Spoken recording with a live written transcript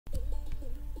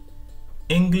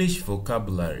English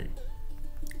vocabulary.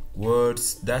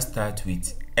 Words that start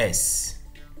with S.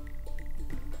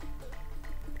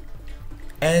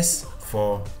 S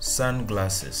for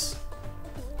sunglasses.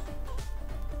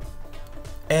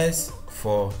 S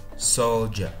for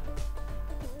soldier.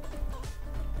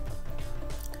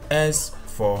 S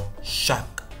for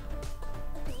shark.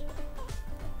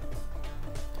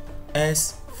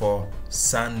 S for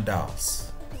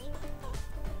sandals.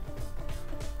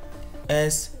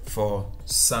 S for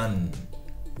sun.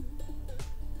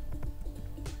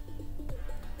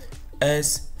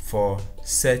 S for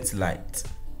satellite.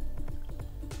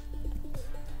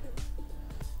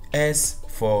 S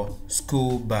for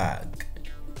school bag.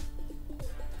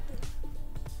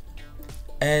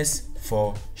 S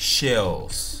for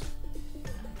shells.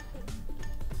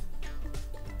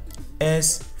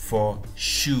 S for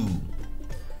shoe.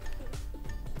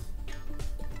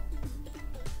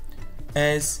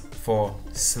 S for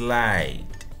slide.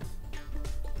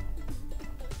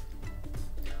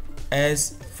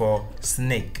 S for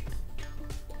snake.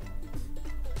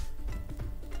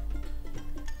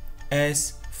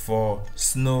 S for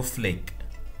snowflake.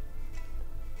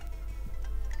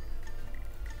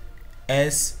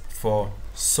 S for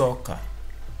soccer.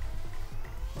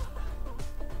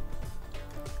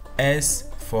 S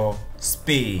for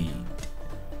spade.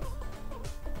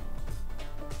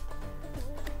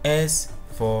 S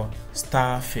for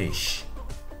starfish.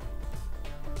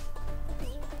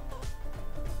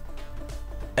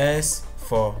 S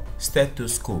for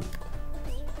stethoscope.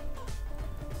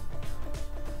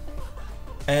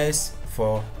 S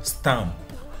for stamp.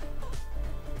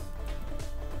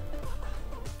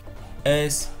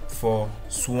 S for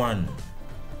swan.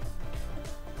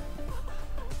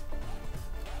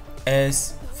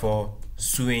 S for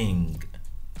swing.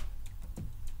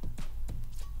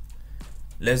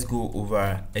 Let's go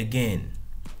over again.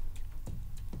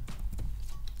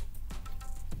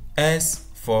 S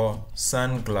for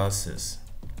sunglasses.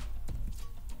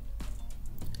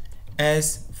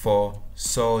 S for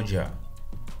soldier.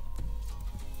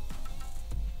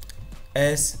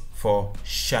 S for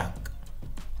shark.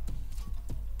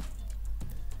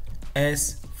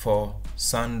 S for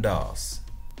sandals.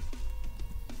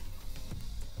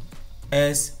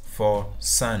 S for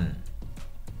sun.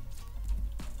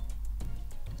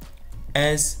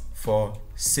 S for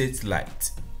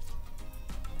satellite.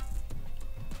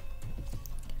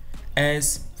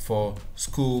 S for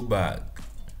school bag.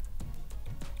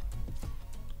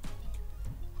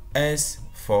 S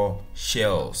for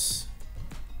shells.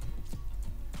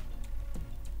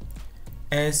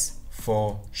 S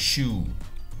for shoe.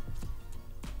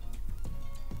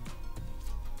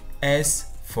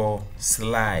 S for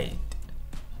slide.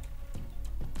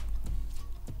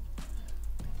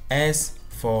 S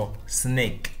for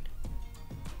snake.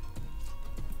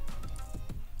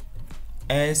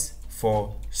 S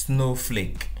for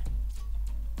snowflake.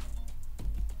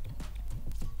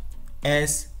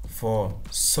 S for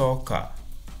soccer.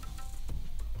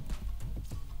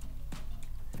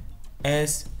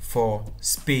 S for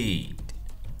spade.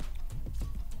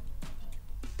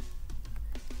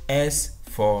 S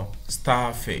for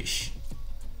starfish.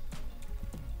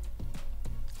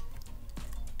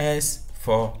 S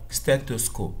for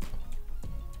stethoscope.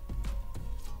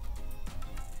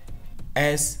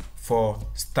 S for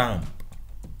stamp.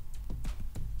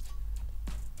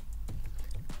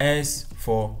 S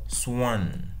for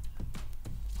swan.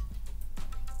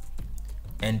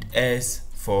 And S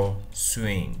for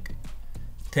swing.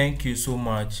 Thank you so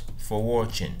much for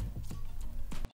watching.